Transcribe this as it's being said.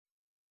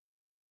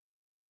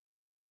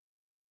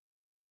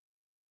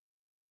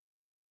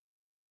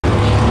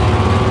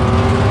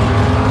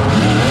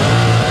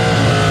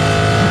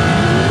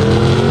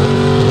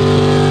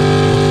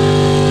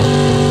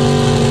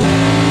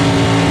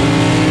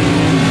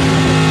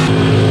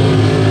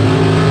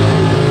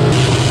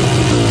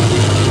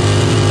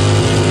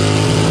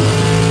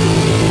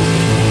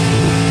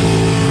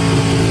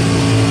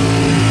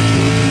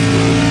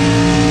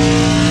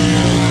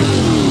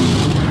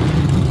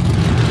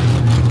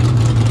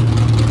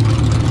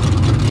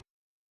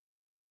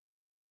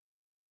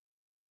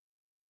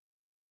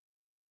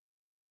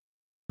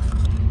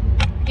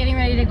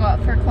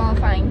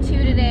trying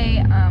 2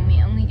 today.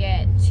 We only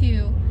get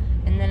 2,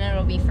 and then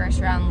it'll be first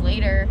round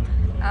later.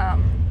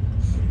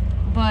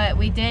 But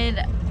we did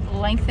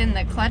lengthen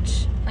the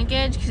clutch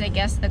linkage because I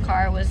guess the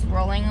car was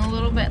rolling a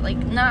little bit, like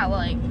not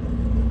like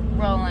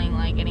rolling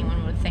like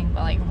anyone would think,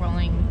 but like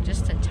rolling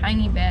just a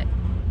tiny bit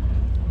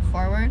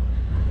forward.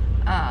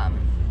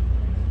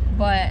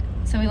 But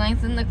so we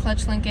lengthened the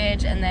clutch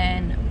linkage, and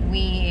then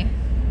we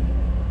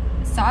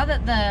saw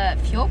that the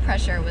fuel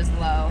pressure was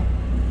low,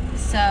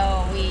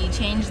 so we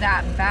changed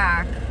that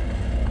back.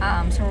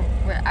 I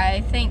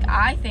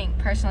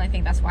personally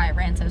think that's why it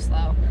ran so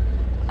slow.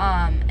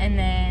 And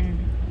then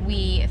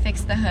we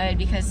fixed the hood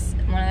because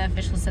one of the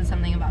officials said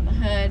something about the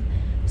hood,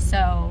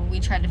 so we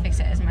tried to fix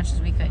it as much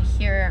as we could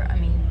here. I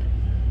mean,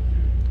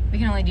 we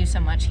can only do so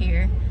much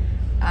here.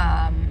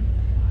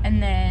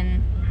 And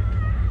then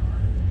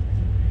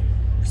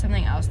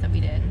something else that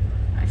we did,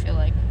 I feel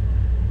like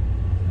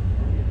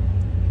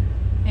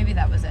maybe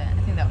that was it.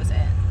 I think that was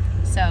it.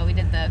 So we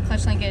did the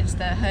clutch linkage,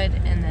 the hood,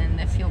 and then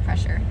the fuel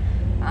pressure.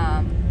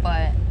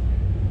 But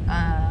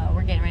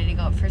we're getting ready to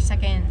go up for a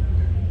second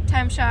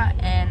time shot,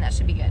 and that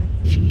should be good.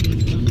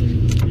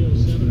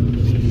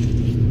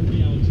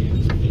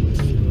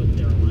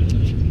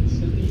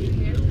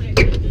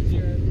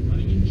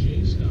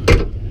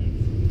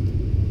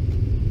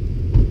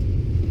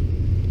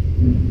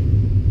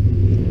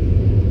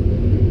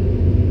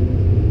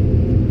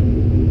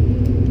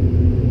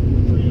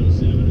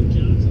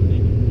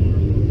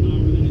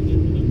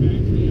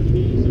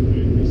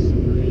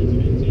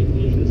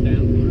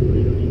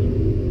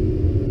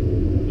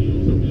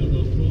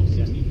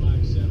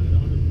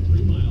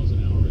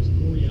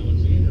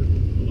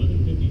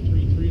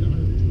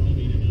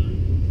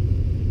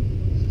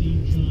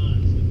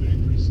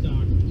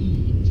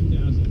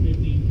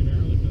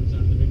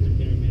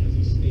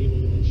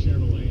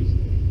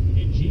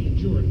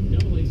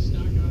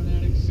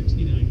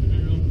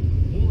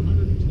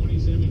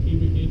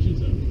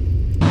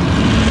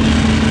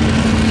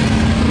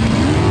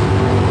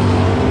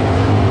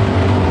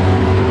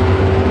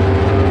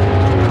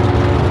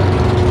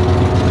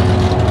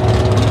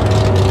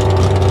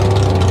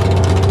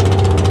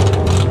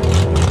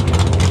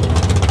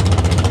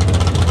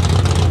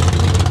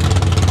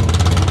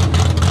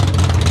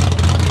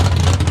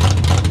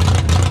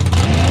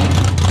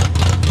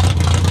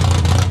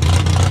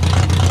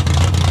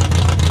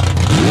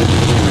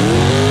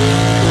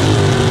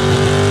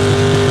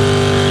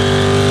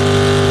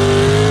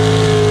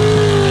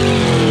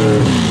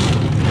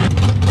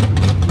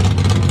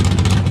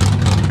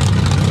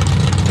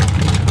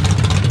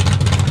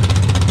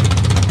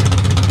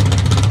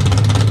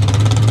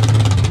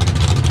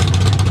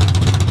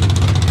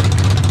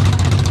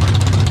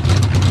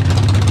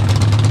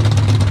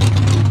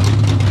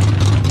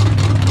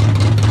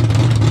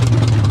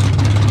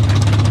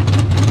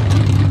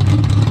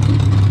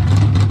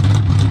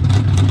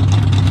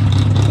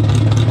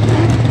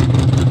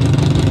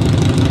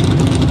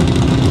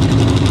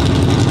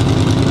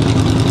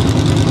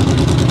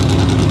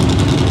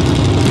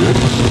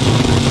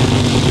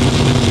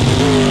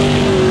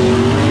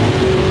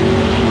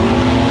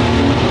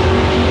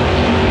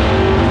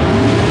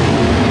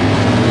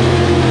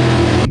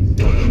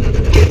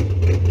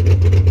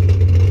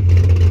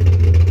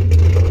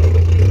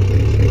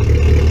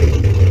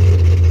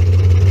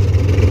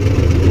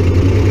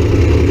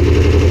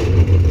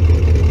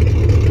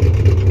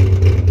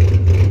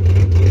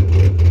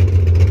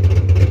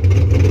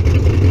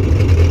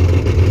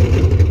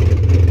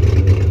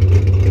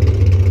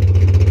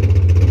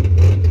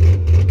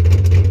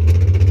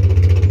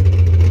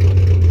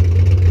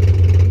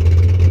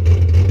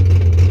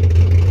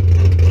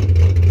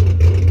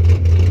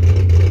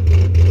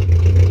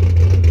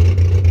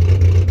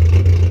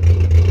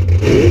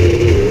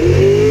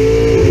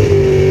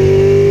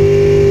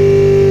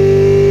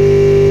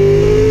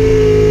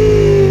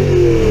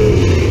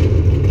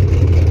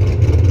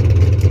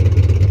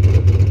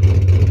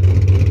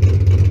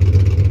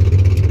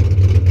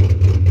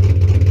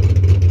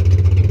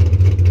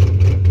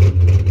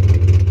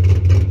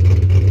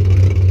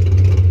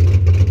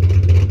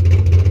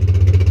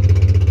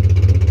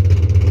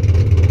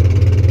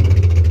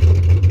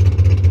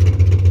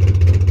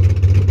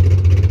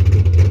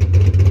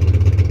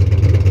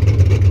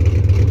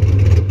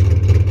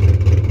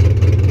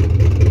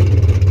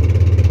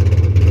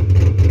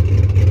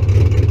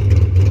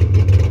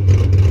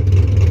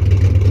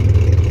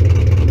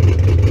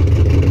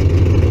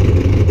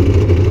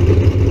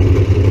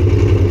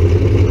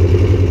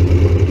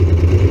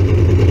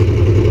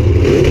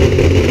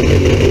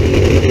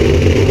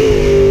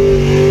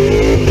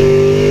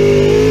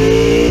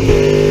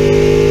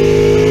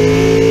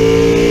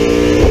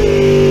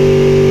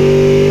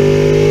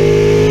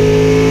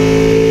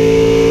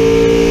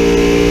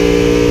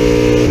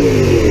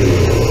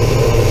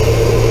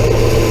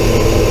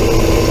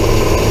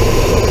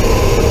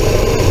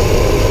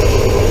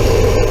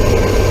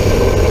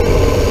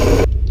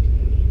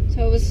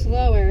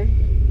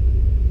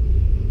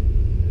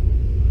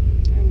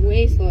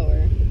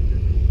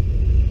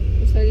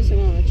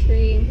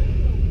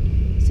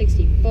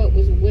 60 foot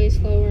was way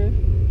slower.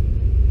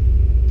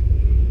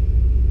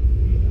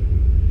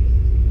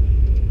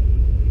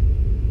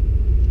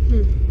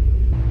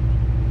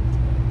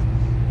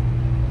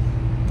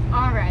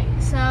 Alright,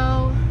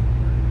 so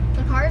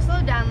the car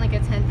slowed down like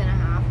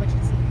 1/10.5, which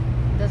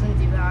doesn't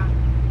do that.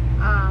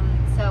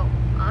 So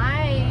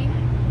I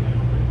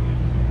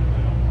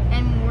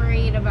am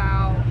worried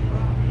about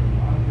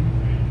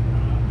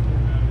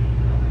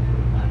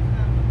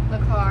the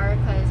car,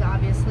 because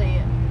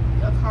obviously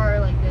a car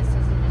like this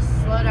doesn't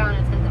just slow down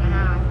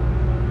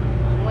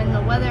 1/10.5 when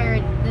the weather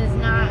does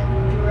not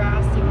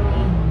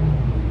drastically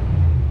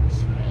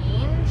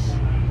change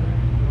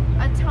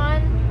a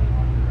ton.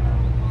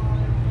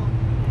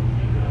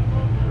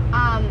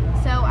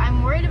 So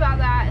I'm worried about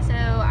that. So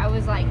I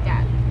was like,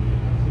 Dad,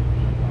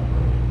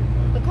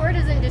 the car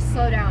doesn't just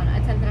slow down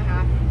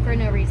 1/10.5 for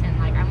no reason.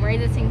 Like, I'm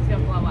worried this thing's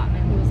gonna blow up.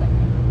 And he was like,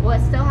 well,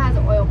 it still has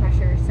oil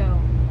pressure,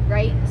 so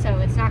right, so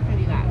it's not gonna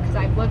do that. Because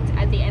I've looked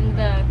at the end of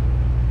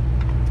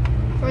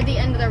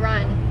the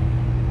run.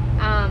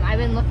 I've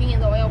been looking at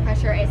the oil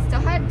pressure. It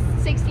still had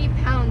 60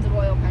 pounds of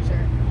oil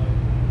pressure,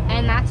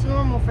 and that's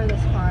normal for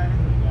this car.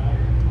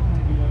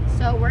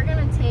 So we're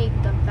gonna take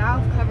the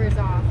valve covers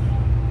off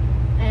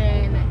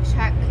and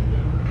check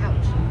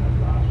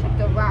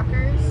the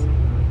rockers,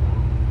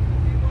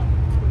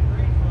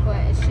 but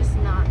it's just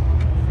not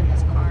for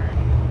this car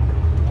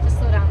to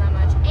slow down that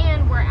much,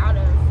 and we're out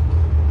of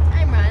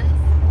time runs,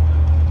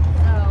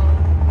 so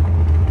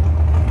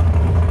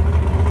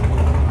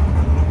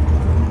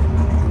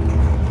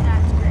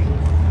that's great.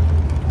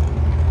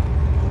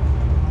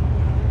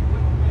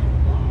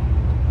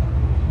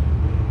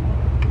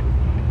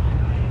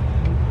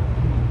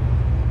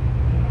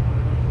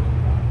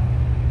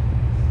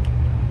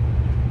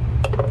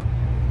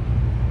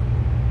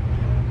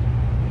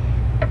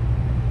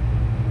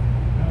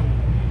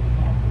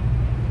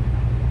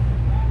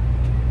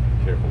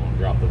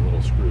 Drop the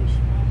little screws.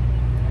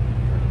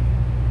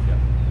 Yeah.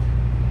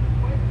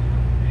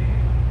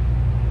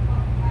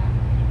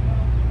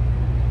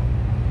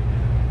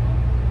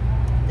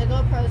 The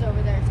GoPro's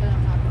over there, so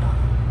don't knock it off.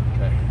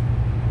 Okay.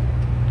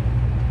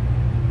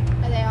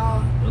 Are they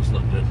all? Those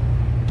look good.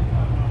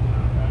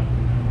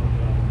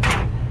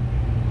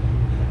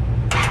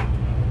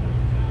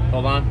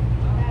 Hold on.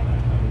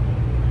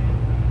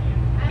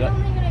 Okay. I'm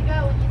only gonna go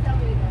when you tell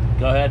me to go.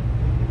 Go ahead.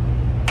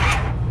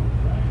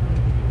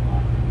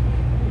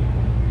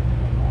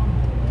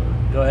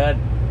 Go ahead.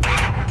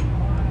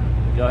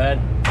 Go ahead.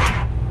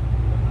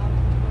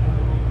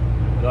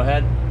 Go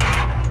ahead.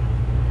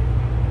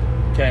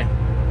 Okay.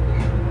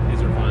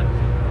 These are fine.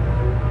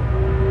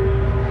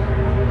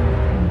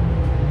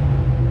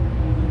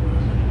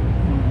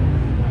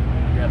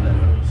 Grab that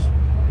hose.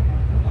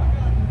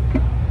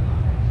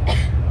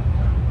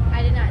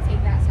 I did not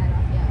take that side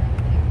off yet.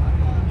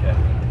 Okay.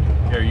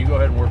 Here, you go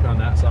ahead and work on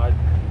that side.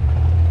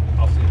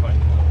 I'll see if I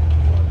can.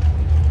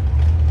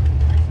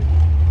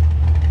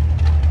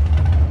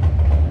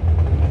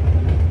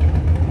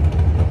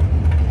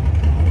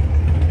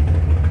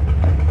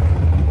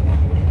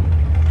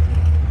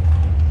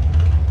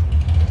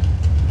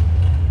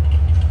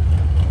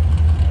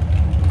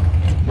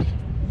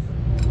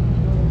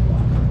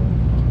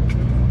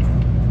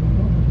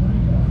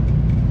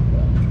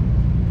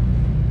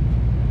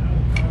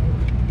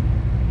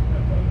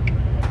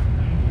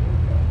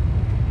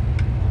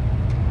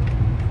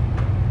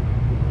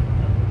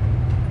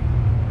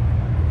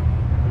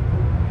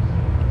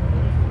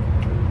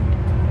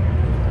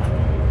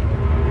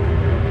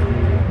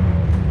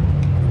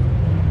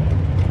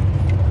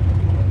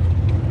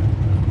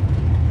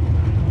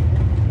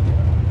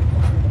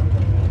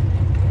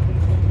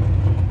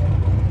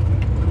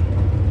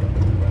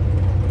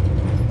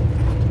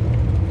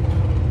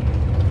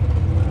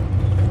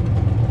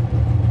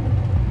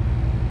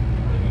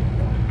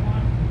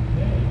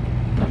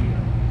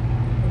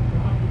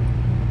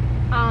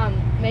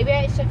 Maybe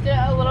I shifted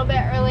it a little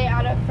bit early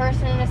out of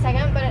first and in a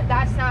second, but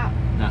that's not,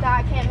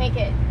 that can't make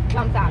it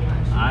jump that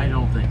much. I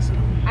don't think so.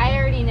 I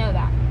already know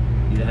that.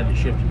 You had to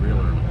shift it real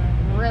early.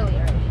 Really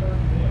early.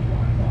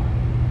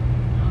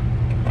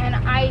 And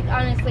I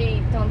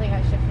honestly don't think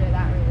I shifted it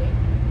that early.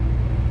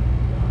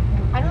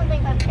 I don't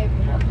think I'm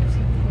capable of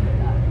shifting it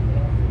that early.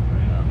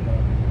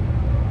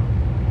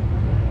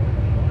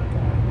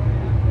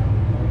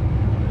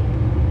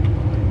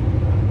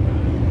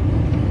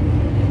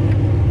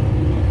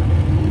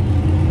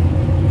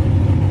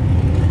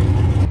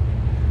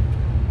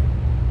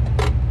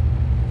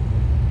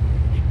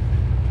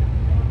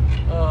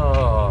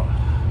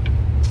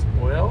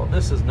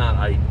 This is not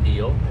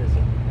ideal, is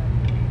it?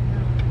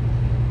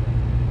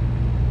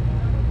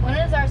 When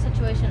is our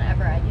situation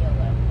ever ideal,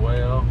 though?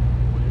 Well,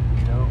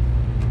 you know,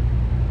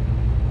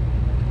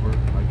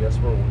 I guess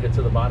we'll get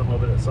to the bottom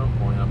of it at some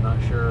point. I'm not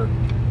sure.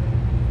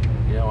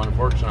 You know,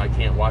 unfortunately, I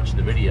can't watch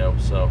the video,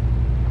 so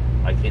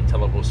I can't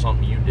tell if it was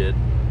something you did.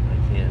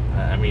 I can't.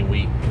 I mean,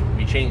 we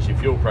changed the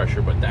fuel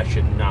pressure, but that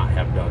should not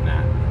have done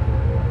that.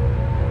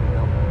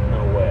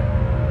 No way.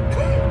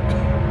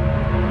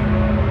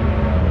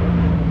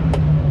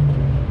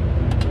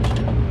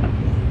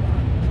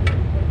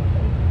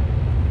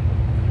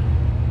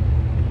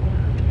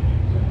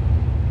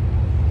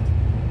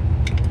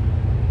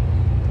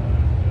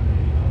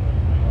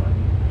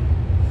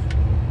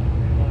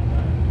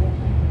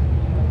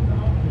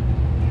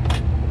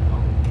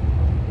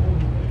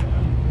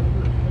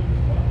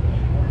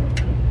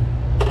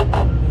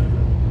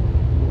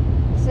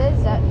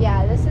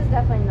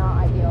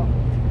 So.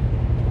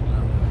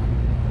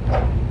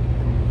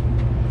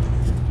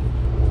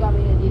 Do you want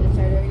me to do the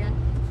starter again?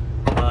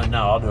 No,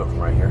 I'll do it from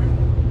right here.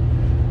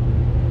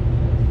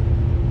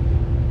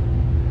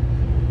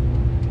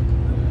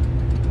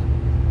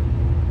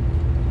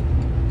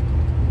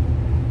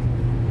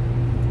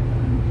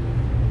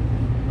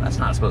 That's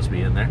not supposed to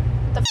be in there.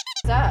 What the f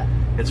is that?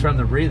 It's from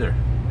the breather.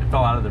 It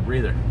fell out of the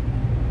breather.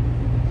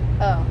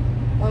 Oh.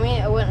 Well, I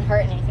mean, it wouldn't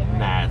hurt anything, right?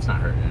 Nah, it's not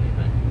hurting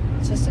anything.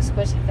 It's just a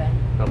squishy thing.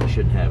 Probably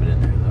shouldn't have it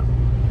in there, though.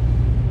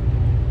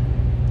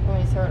 Want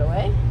me to throw it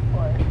away?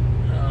 Or?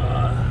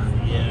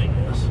 Yeah, I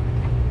guess.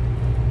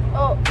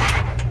 Oh.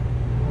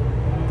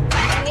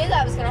 I knew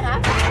that was going to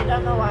happen. I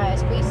don't know why I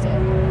squeezed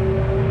it.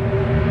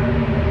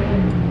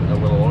 A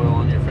little oil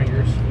on your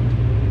fingers.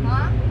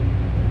 Huh?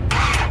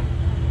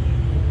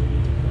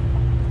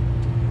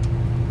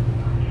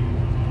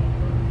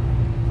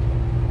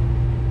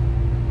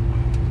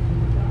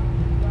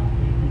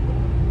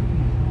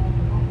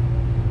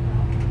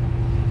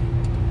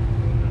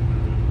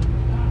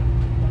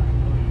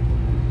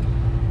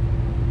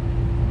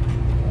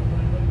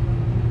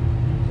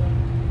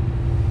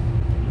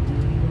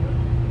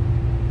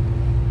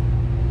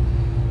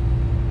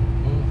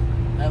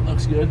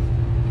 Looks good.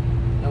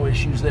 No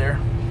issues there.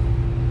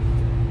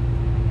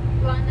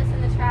 You want this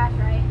in the trash,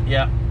 right?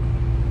 Yeah.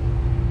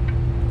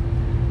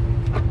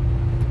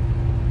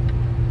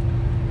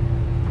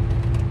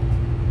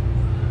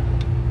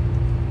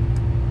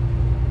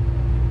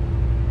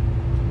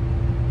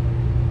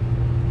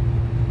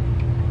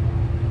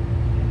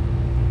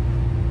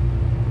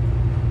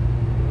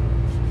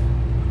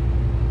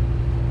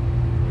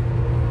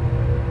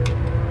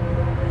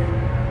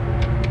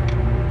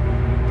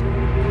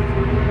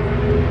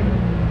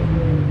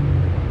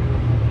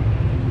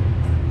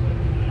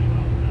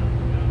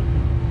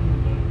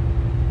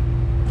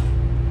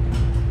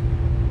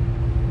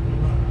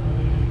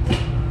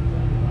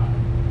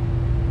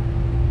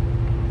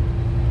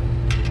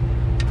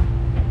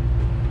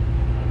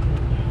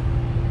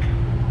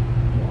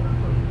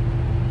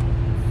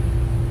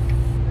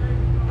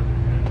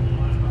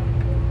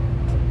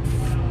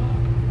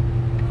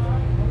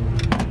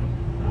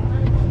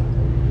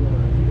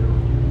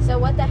 So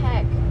what the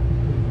heck?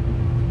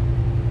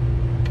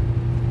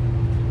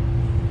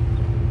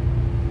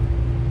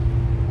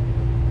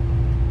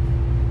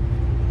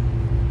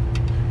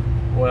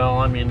 Well,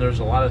 I mean, there's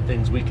a lot of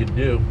things we could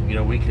do. You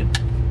know, we could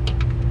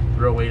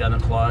throw weight on the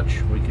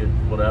clutch. We could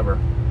whatever.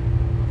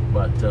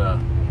 But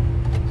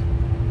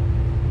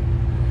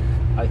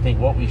I think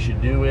what we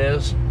should do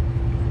is,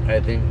 I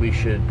think we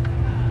should,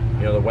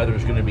 you know, the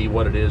weather's going to be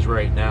what it is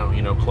right now,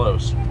 you know,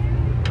 close.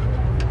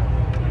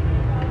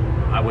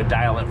 I would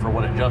dial it for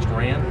what it just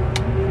ran.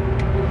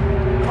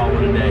 Call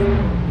it a day.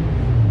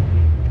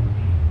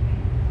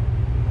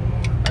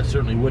 I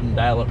certainly wouldn't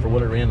dial it for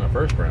what it ran in the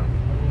first round.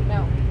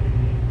 No.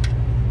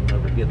 We'll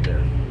never get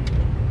there.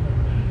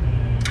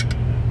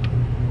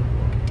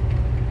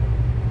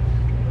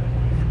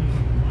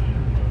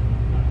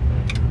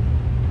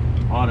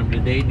 Autumn,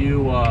 did they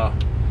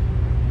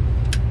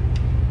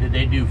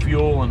do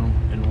fuel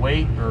and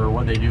weight, or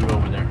what they do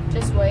over there?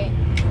 Just wait.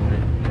 Okay.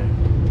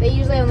 They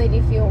usually only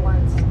do fuel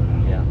once.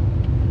 Yeah.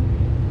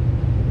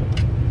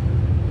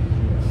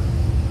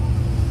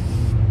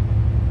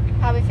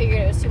 Probably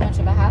figured it was too much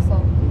of a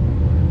hassle.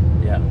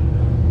 Yeah.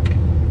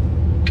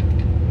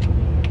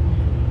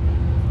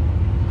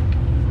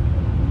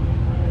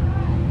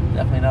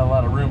 Definitely not a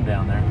lot of room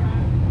down there.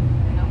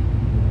 No.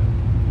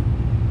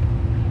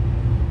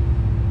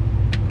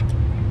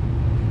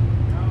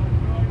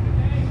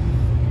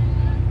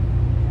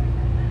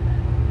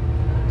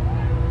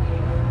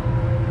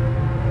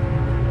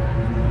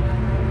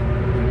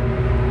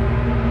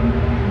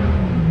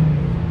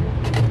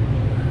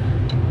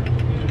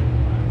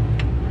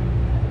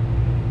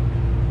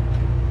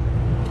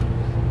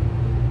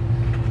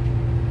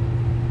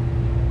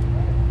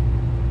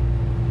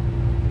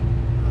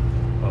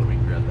 Oh, we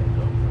can grab that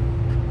though.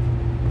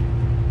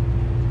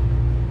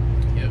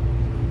 Yep.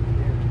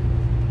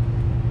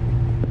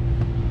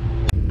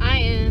 I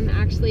am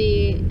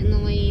actually in the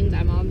lanes.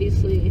 I'm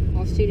obviously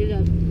all suited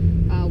up.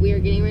 We are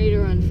getting ready to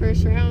run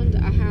first round.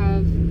 I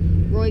have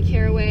Roy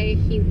Caraway.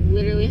 He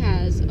literally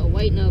has a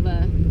white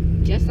Nova,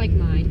 just like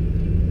mine.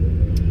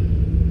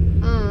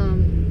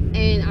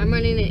 And I'm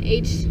running an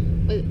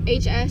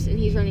HS, and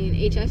he's running an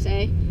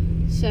HSA.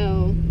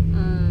 So,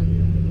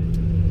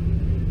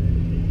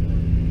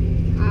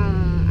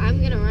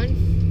 I'm gonna run.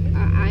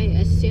 I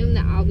assume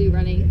that I'll be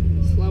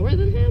running slower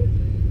than him.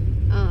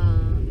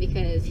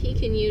 Because he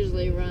can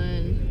usually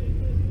run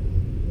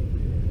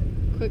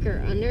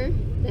quicker under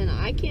than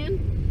I can,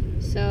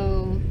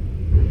 so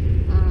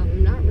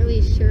I'm not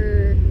really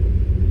sure.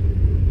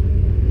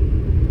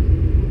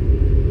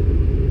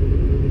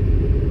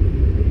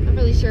 Not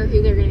really sure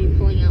who they're going to be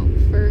pulling out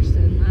first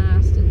and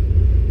last and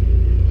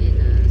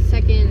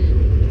second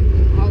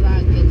and all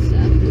that good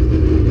stuff.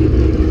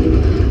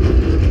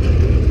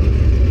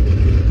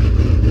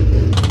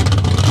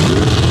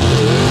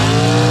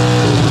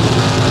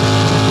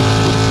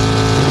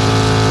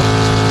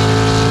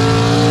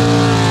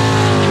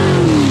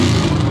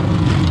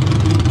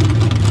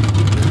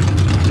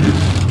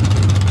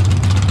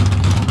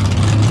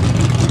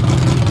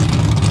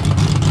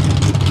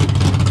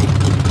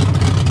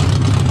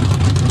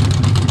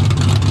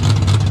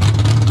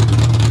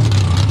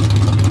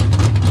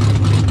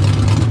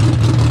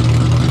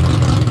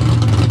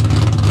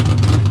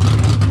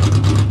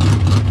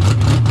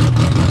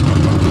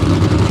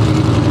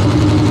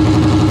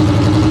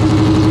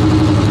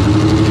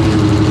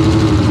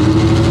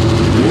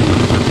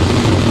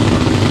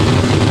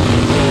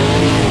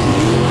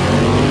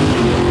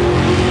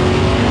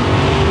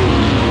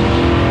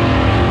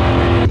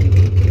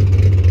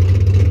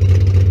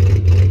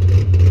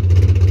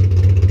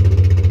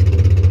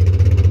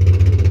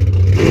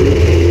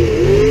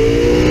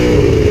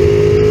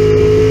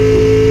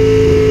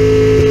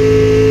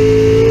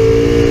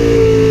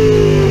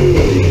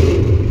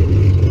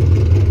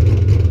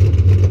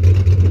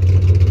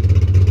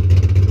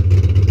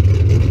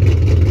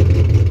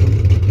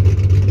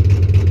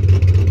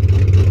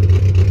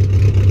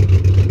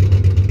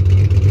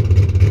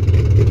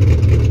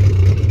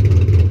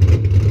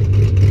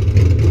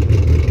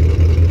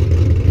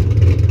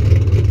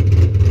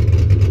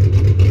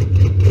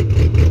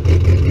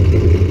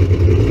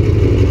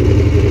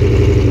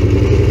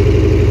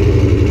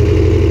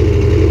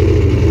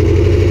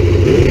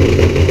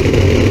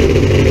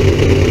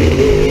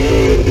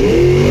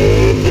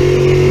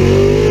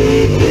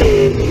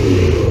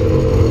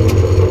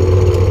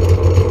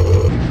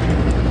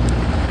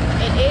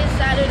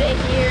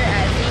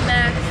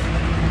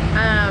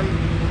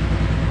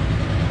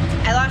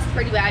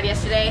 pretty bad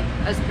yesterday.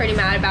 I was pretty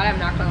mad about it, I'm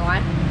not gonna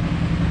lie.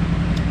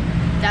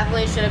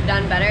 Definitely should have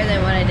done better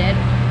than what I did.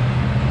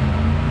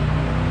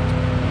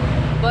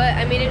 But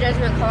I made a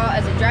judgment call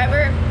as a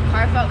driver.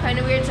 Car felt kind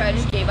of weird, so I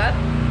just gave up.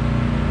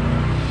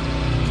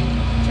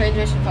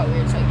 Transmission felt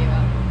weird, so I gave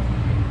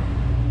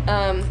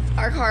up.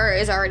 Our car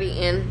is already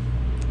in.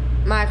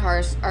 My car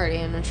is already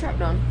in a trap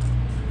down.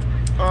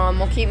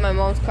 We'll keep my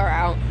mom's car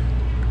out.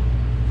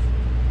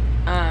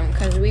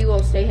 Because we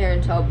will stay here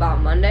until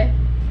about Monday.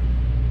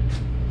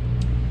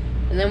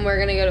 And then we're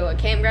gonna go to a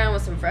campground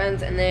with some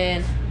friends, and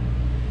then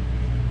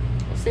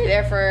we'll stay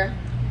there for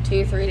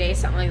 2-3 days,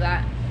 something like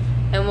that.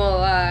 And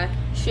we'll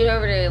shoot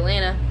over to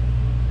Atlanta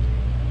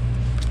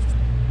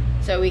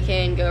so we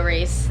can go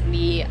race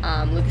the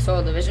Lucas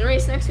Oil Division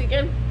race next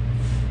weekend.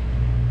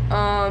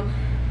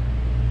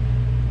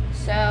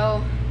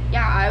 So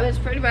yeah, I was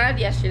pretty mad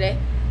yesterday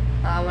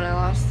when I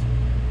lost.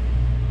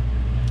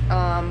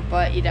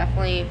 But you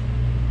definitely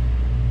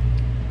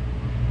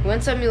win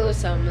some, you lose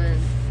some,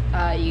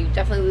 and you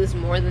definitely lose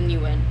more than you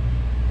win.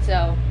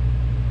 So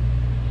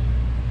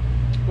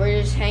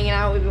we're just hanging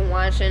out. We've been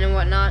watching and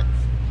whatnot,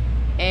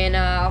 and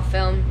I'll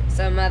film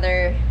some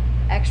other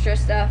extra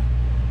stuff,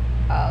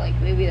 like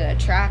maybe the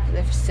track,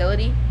 the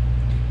facility,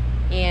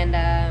 and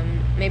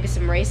maybe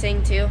some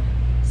racing too,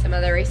 some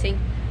other racing.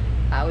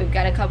 We've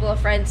got a couple of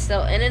friends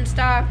still in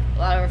stock. A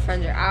lot of our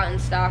friends are out in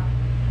stock,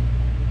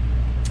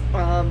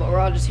 but we're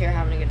all just here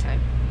having a good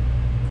time.